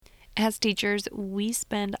As teachers, we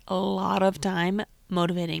spend a lot of time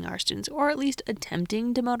motivating our students, or at least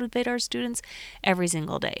attempting to motivate our students every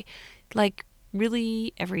single day. Like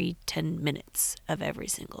really every 10 minutes of every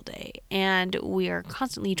single day. And we are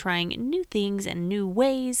constantly trying new things and new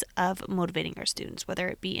ways of motivating our students, whether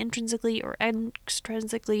it be intrinsically or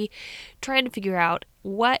extrinsically, trying to figure out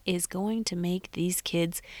what is going to make these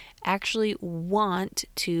kids actually want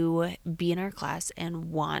to be in our class and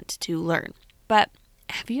want to learn. But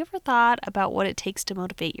have you ever thought about what it takes to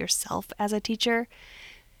motivate yourself as a teacher?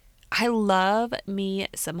 I love me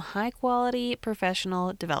some high quality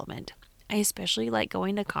professional development. I especially like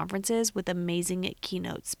going to conferences with amazing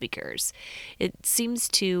keynote speakers. It seems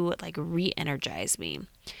to re-energize me.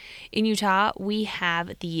 In Utah, we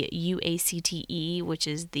have the UACTE, which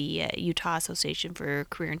is the Utah Association for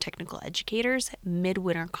Career and Technical Educators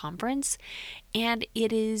Midwinter Conference, and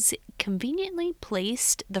it is conveniently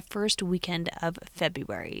placed the first weekend of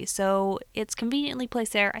February. So it's conveniently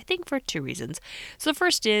placed there, I think, for two reasons. So the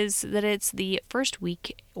first is that it's the first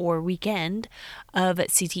week or weekend of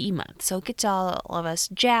CTE month. So it gets all of us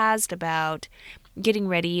jazzed about getting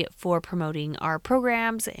ready for promoting our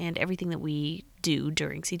programs and everything that we do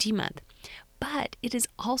during CT month. But it is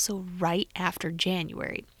also right after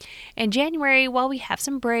January. And January, while we have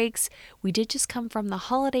some breaks, we did just come from the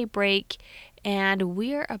holiday break, and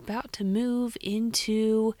we're about to move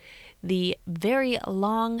into the very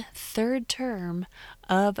long third term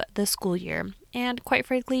of the school year. And quite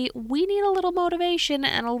frankly, we need a little motivation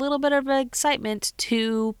and a little bit of excitement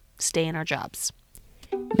to stay in our jobs.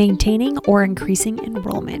 Maintaining or increasing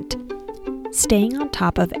enrollment, staying on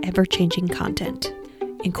top of ever-changing content,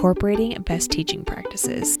 incorporating best teaching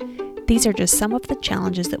practices. These are just some of the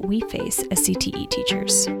challenges that we face as CTE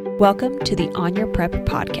teachers. Welcome to the On Your Prep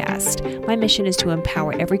podcast. My mission is to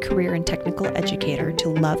empower every career and technical educator to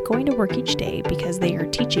love going to work each day because they are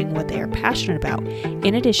teaching what they are passionate about,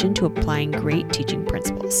 in addition to applying great teaching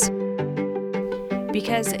principles.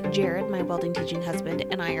 Because Jared, my welding teaching husband,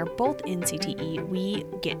 and I are both in CTE, we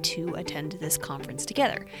get to attend this conference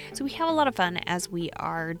together. So we have a lot of fun as we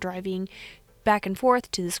are driving back and forth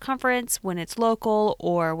to this conference when it's local,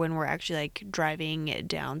 or when we're actually driving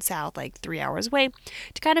down south 3 hours away,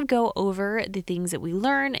 to kind of go over the things that we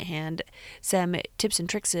learn and some tips and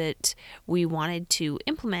tricks that we wanted to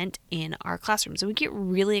implement in our classroom. So we get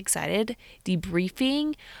really excited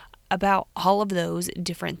debriefing about all of those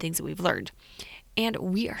different things that we've learned. And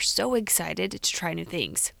we are so excited to try new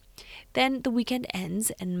things. Then the weekend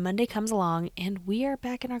ends and Monday comes along and we are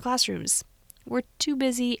back in our classrooms. We're too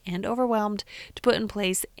busy and overwhelmed to put in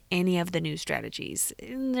place any of the new strategies.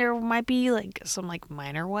 And there might be some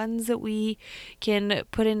minor ones that we can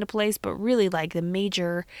put into place, but really the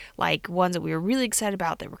major ones that we were really excited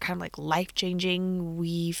about that were kind of life-changing,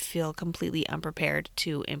 we feel completely unprepared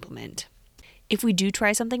to implement. If we do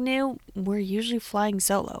try something new, we're usually flying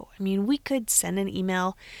solo. I mean, we could send an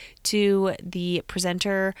email to the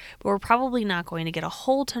presenter, but we're probably not going to get a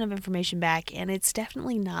whole ton of information back. And it's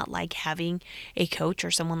definitely not like having a coach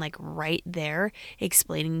or someone right there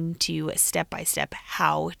explaining to you step by step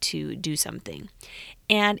how to do something.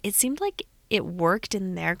 And it seemed like it worked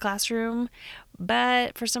in their classroom,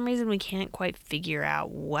 but for some reason we can't quite figure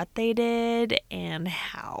out what they did and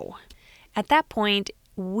how. At that point,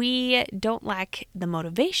 we don't lack the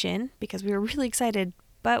motivation because we were really excited,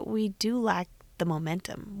 but we do lack the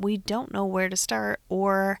momentum. We don't know where to start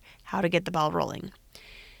or how to get the ball rolling.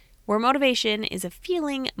 Where motivation is a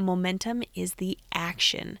feeling, momentum is the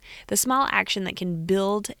action, the small action that can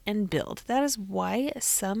build and build. That is why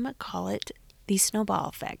some call it the snowball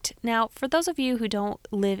effect. Now, for those of you who don't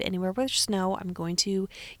live anywhere where there's snow, I'm going to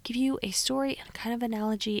give you a story and kind of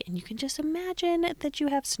analogy, and you can just imagine that you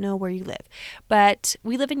have snow where you live. But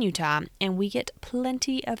we live in Utah, and we get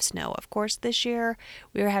plenty of snow. Of course, this year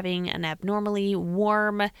we are having an abnormally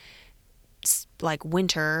warm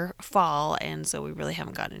winter, fall, and so we really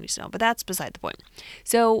haven't gotten any snow, but that's beside the point.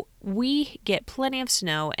 So we get plenty of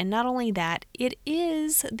snow, and not only that, it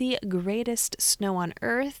is the greatest snow on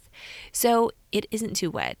earth, so it isn't too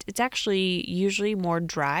wet. It's actually usually more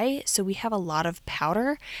dry, so we have a lot of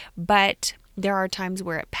powder, but there are times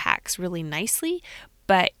where it packs really nicely,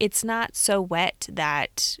 but it's not so wet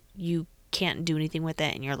that you can't do anything with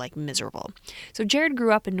it and you're miserable. So Jared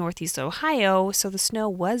grew up in Northeast Ohio, so the snow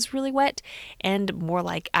was really wet and more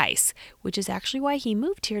like ice, which is actually why he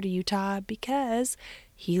moved here to Utah, because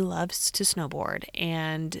he loves to snowboard.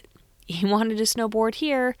 And he wanted to snowboard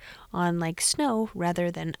here on like snow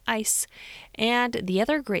rather than ice. And the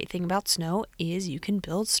other great thing about snow is you can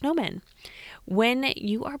build snowmen. When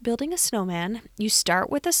you are building a snowman, you start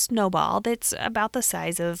with a snowball that's about the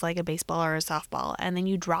size of like a baseball or a softball, and then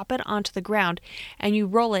you drop it onto the ground and you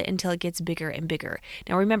roll it until it gets bigger and bigger.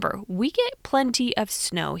 Now remember, we get plenty of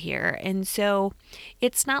snow here, and so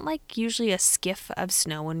it's not like usually a skiff of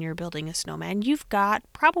snow when you're building a snowman. You've got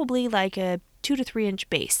probably like a 2 to 3 inch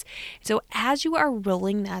base. So as you are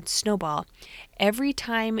rolling that snowball, every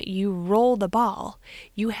time you roll the ball,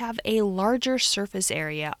 you have a larger surface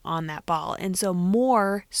area on that ball. And so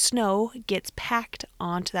more snow gets packed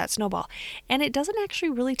onto that snowball. And it doesn't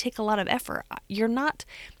actually really take a lot of effort.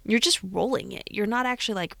 You're just rolling it. You're not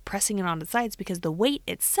actually like pressing it on the sides because the weight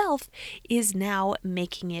itself is now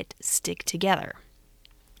making it stick together.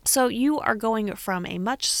 So you are going from a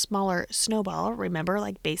much smaller snowball, remember,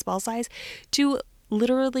 like baseball size, to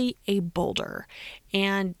literally a boulder.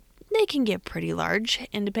 And they can get pretty large.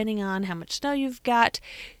 And depending on how much snow you've got,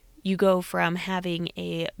 you go from having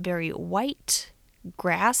a very white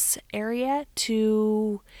grass area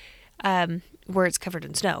to where it's covered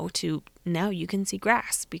in snow to now you can see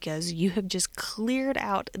grass because you have just cleared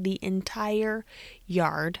out the entire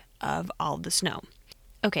yard of all the snow.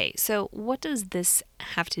 Okay, so what does this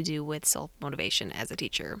have to do with self-motivation as a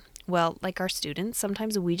teacher? Well, like our students,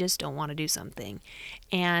 sometimes we just don't want to do something.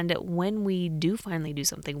 And when we do finally do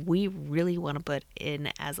something, we really want to put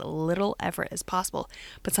in as little effort as possible.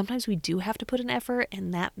 But sometimes we do have to put in effort,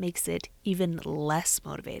 and that makes it even less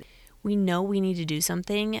motivating. We know we need to do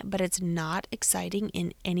something, but it's not exciting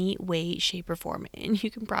in any way, shape, or form. And you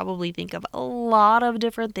can probably think of a lot of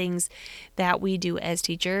different things that we do as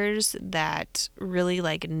teachers that really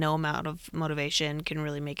like no amount of motivation can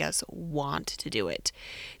really make us want to do it.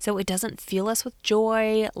 So it doesn't fill us with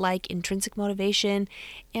joy like intrinsic motivation,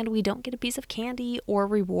 and we don't get a piece of candy or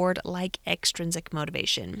reward like extrinsic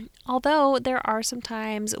motivation. Although there are some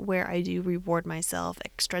times where I do reward myself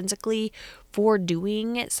extrinsically for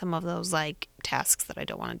doing some of those like tasks that I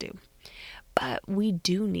don't want to do. But we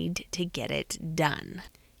do need to get it done.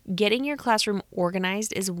 Getting your classroom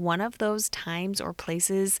organized is one of those times or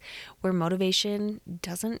places where motivation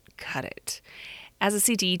doesn't cut it. As a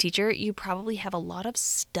CTE teacher, you probably have a lot of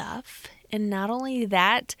stuff. And not only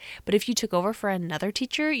that, but if you took over for another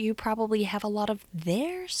teacher, you probably have a lot of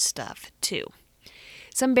their stuff too.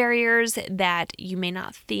 Some barriers that you may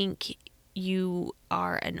not think you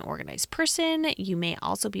are an organized person. You may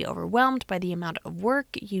also be overwhelmed by the amount of work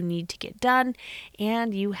you need to get done,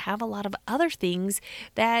 and you have a lot of other things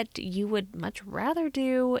that you would much rather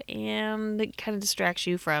do, and it kind of distracts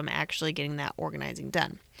you from actually getting that organizing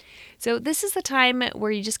done. So this is the time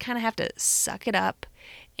where you just kind of have to suck it up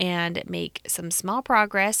and make some small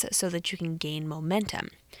progress so that you can gain momentum.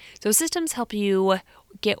 So systems help you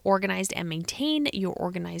get organized and maintain your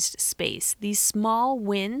organized space. These small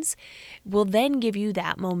wins will then give you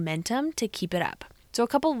that momentum to keep it up. So a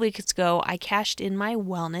couple of weeks ago, I cashed in my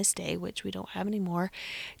wellness day, which we don't have anymore,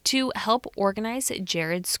 to help organize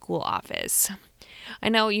Jared's school office. I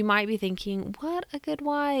know you might be thinking, what a good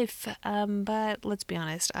wife, but let's be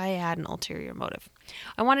honest, I had an ulterior motive.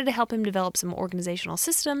 I wanted to help him develop some organizational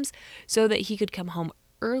systems so that he could come home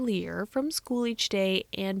earlier from school each day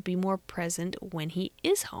and be more present when he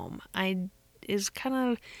is home. I is kind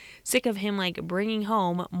of sick of him like bringing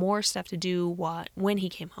home more stuff to do when he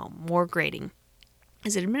came home, more grading.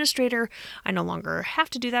 As an administrator, I no longer have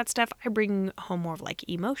to do that stuff. I bring home more of like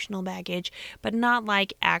emotional baggage, but not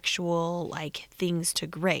like actual like things to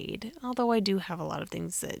grade. Although I do have a lot of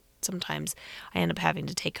things that sometimes I end up having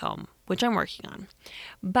to take home, which I'm working on.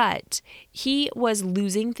 But he was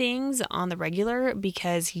losing things on the regular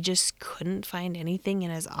because he just couldn't find anything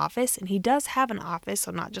in his office. And he does have an office,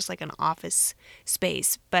 so not just like an office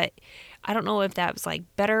space, but I don't know if that was like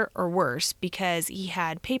better or worse because he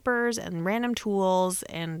had papers and random tools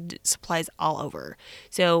and supplies all over.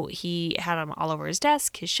 So he had them all over his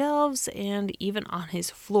desk, his shelves, and even on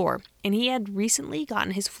his floor. And he had recently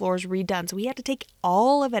gotten his floors redone. So he had to take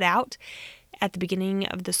all of it out at the beginning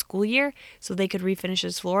of the school year so they could refinish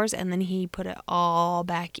his floors, and then he put it all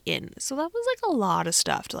back in. So that was like a lot of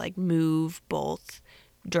stuff to like move both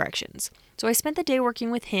directions. So I spent the day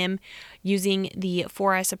working with him using the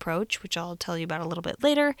 4S approach, which I'll tell you about a little bit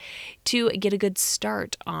later, to get a good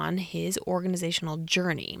start on his organizational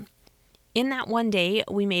journey. In that one day,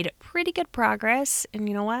 we made pretty good progress, and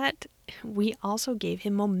you know what? We also gave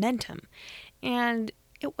him momentum. And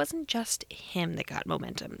it wasn't just him that got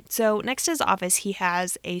momentum. So next to his office, he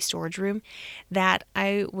has a storage room that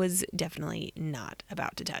I was definitely not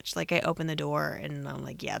about to touch. Like, I opened the door and I'm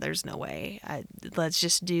like, yeah, there's no way. Let's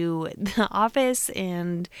just do the office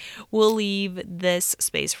and we'll leave this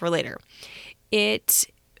space for later. It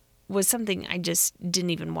was something I just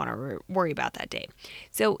didn't even want to worry about that day.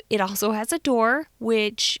 So it also has a door,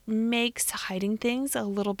 which makes hiding things a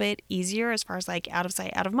little bit easier as far as like out of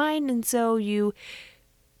sight, out of mind. And so you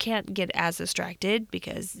can't get as distracted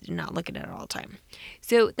because you're not looking at it all the time.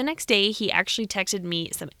 So the next day, he actually texted me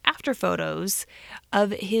some after photos of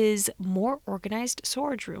his more organized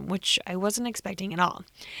storage room, which I wasn't expecting at all.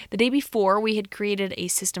 The day before, we had created a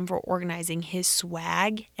system for organizing his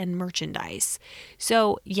swag and merchandise.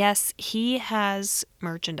 So yes, he has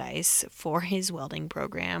merchandise for his welding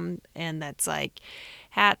program, and that's like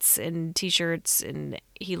hats and t-shirts, and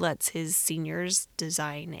he lets his seniors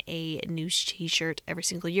design a new t-shirt every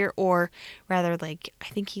single year, or rather, like, I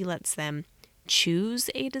think he lets them choose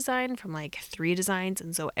a design from like 3 designs,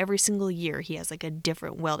 and so every single year he has like a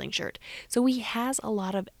different welding shirt. So he has a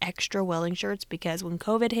lot of extra welding shirts because when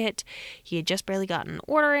COVID hit, he had just barely gotten an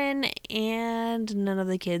order in, and none of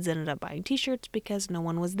the kids ended up buying t-shirts because no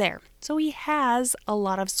one was there. So he has a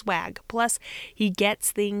lot of swag. Plus, he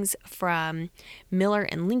gets things from Miller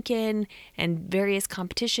and Lincoln and various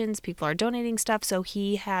competitions. People are donating stuff, so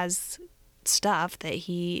he has stuff that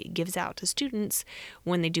he gives out to students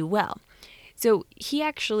when they do well. So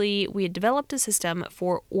we had developed a system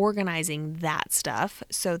for organizing that stuff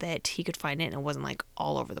so that he could find it and it wasn't like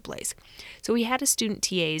all over the place. So we had his student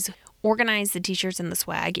TAs organize the t-shirts and the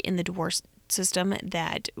swag in the door system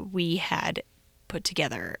that we had put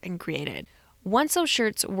together and created. Once those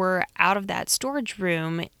shirts were out of that storage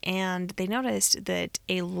room and they noticed that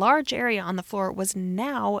a large area on the floor was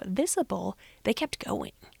now visible, they kept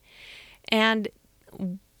going. And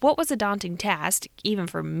what was a daunting task, even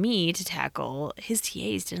for me to tackle, his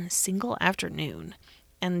TAs did in a single afternoon.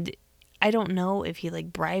 And I don't know if he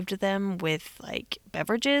like bribed them with like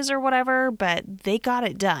beverages or whatever, but they got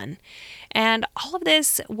it done. And all of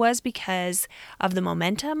this was because of the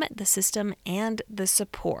momentum, the system, and the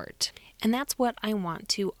support. And that's what I want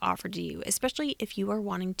to offer to you, especially if you are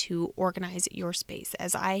wanting to organize your space,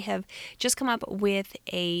 as I have just come up with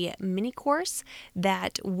a mini course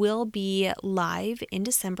that will be live in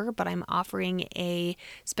December, but I'm offering a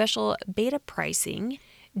special beta pricing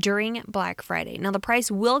during Black Friday. Now, the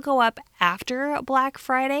price will go up after Black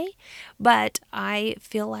Friday, but I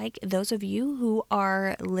feel like those of you who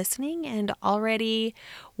are listening and already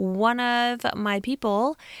one of my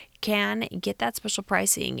people can get that special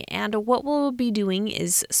pricing. And what we'll be doing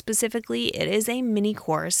is specifically, it is a mini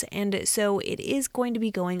course. And so it is going to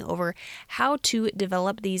be going over how to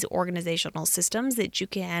develop these organizational systems that you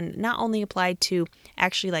can not only apply to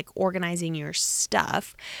actually like organizing your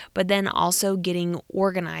stuff, but then also getting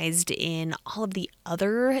organized in all of the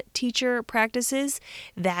other teacher practices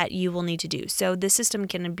that you will need to do. So the system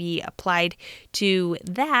can be applied to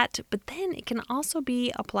that, but then it can also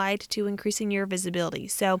be applied to increasing your visibility.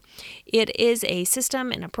 So it is a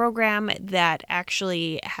system and a program that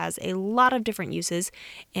actually has a lot of different uses,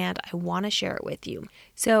 and I want to share it with you.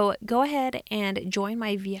 So go ahead and join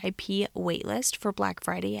my VIP waitlist for Black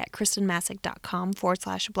Friday at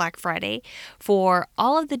kristenmasick.com/Black Friday for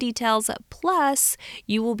all of the details. Plus,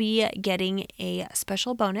 you will be getting a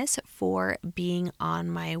special bonus for being on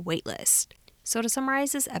my waitlist. So to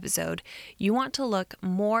summarize this episode, you want to look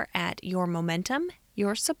more at your momentum,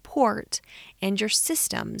 your support, and your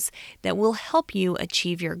systems that will help you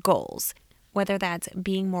achieve your goals, whether that's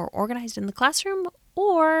being more organized in the classroom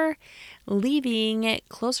or leaving it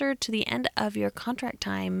closer to the end of your contract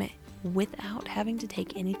time without having to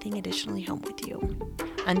take anything additionally home with you.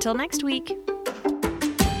 Until next week.